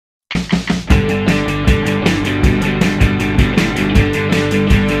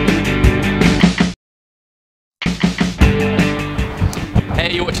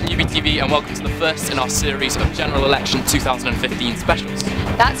first in our series of General Election 2015 specials.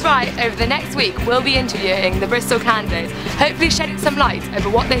 That's right, over the next week we'll be interviewing the Bristol candidates, hopefully shedding some light over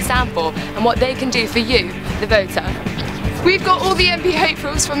what they stand for and what they can do for you, the voter. We've got all the MP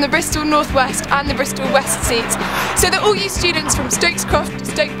hopefuls from the Bristol North West and the Bristol West seats, so that all you students from Stokes Croft to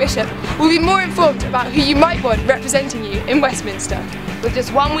Stoke Bishop will be more informed about who you might want representing you in Westminster. With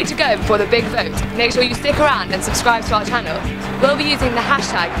just 1 week to go before the big vote, make sure you stick around and subscribe to our channel. We'll be using the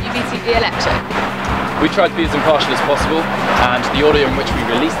hashtag UBTVelection. We tried to be as impartial as possible, and the order in which we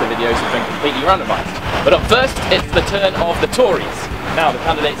release the videos has been completely randomised. But up first, it's the turn of the Tories. Now, the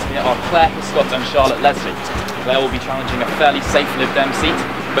candidates here are Hiscott and Charlotte Leslie. Claire will be challenging a fairly safe Lib Dem seat,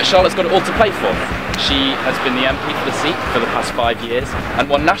 but Charlotte's got it all to play for. She has been the MP for the seat for the past 5 years and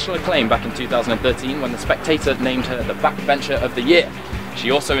won national acclaim back in 2013 when The Spectator named her the Backbencher of the Year.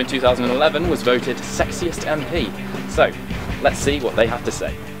 She also in 2011 was voted Sexiest MP. So, let's see what they have to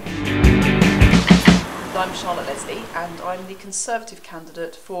say. I'm Charlotte Leslie and I'm the Conservative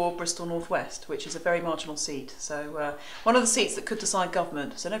candidate for Bristol North West, which is a very marginal seat. So one of the seats that could decide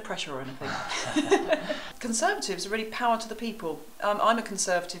government, so no pressure or anything. Conservatives are really power to the people. I'm a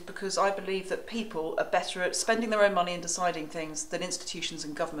Conservative because I believe that people are better at spending their own money and deciding things than institutions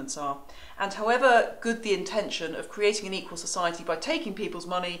and governments are. And however good the intention of creating an equal society by taking people's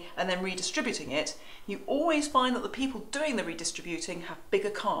money and then redistributing it, you always find that the people doing the redistributing have bigger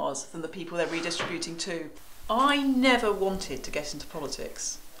cars than the people they're redistributing to. I never wanted to get into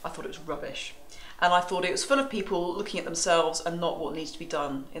politics. I thought it was rubbish. And I thought it was full of people looking at themselves and not what needs to be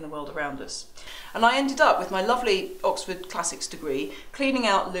done in the world around us. And I ended up with my lovely Oxford Classics degree, cleaning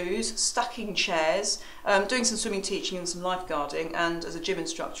out loos, stacking chairs, doing some swimming teaching and some lifeguarding, and as a gym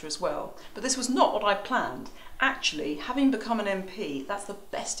instructor as well. But this was not what I planned. Actually, having become an MP, that's the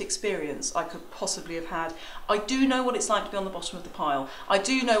best experience I could possibly have had. I do know what it's like to be on the bottom of the pile. I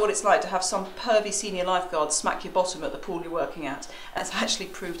do know what it's like to have some pervy senior lifeguard smack your bottom at the pool you're working at. And it's actually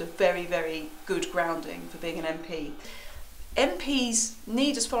proved a very, very good grounding for being an MP. MPs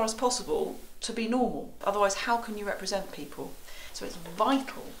need, as far as possible, to be normal. Otherwise, how can you represent people? So it's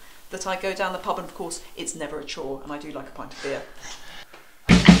vital that I go down the pub, and of course, it's never a chore, and I do like a pint of beer.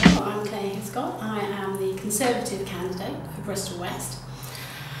 I'm Claire Hiscott. I am the Conservative candidate for Bristol West.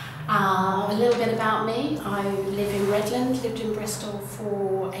 A little bit about me. I live in Redland, lived in Bristol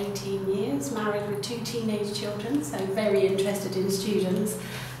for 18 years, married with 2 teenage children, so very interested in students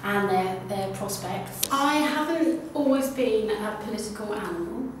and their prospects. I haven't always been a political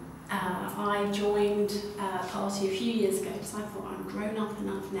animal. I joined a party a few years ago because I thought I'm grown up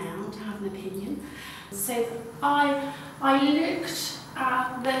enough now to have an opinion. So I looked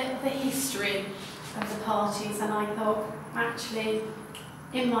at the history of the parties and I thought, actually,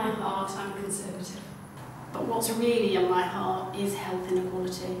 in my heart I'm Conservative. But what's really in my heart is health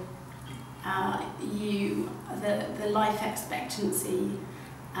inequality. The life expectancy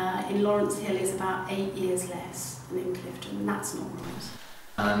in Lawrence Hill is about 8 years less than in Clifton, and that's not right.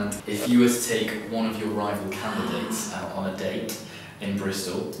 And if you were to take one of your rival candidates out on a date in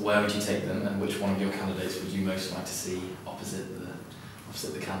Bristol, where would you take them, and which one of your candidates would you most like to see opposite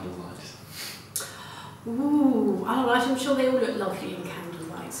the candlelight? Ooh, I'm sure they all look lovely in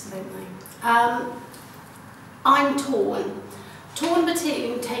candlelight, don't they? I'm torn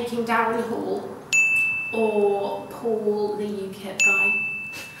between taking Darren Hall or Paul, the UKIP guy.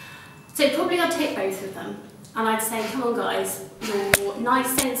 So probably I'd take both of them. And I'd say, come on guys, you're nice,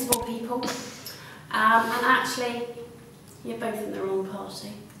 sensible people, and actually, you're both in the wrong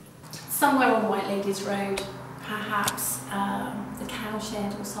party. Somewhere on White Ladies Road, perhaps the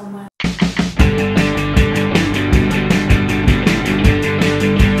Cowshed or somewhere.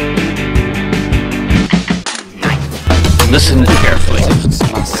 Listen carefully.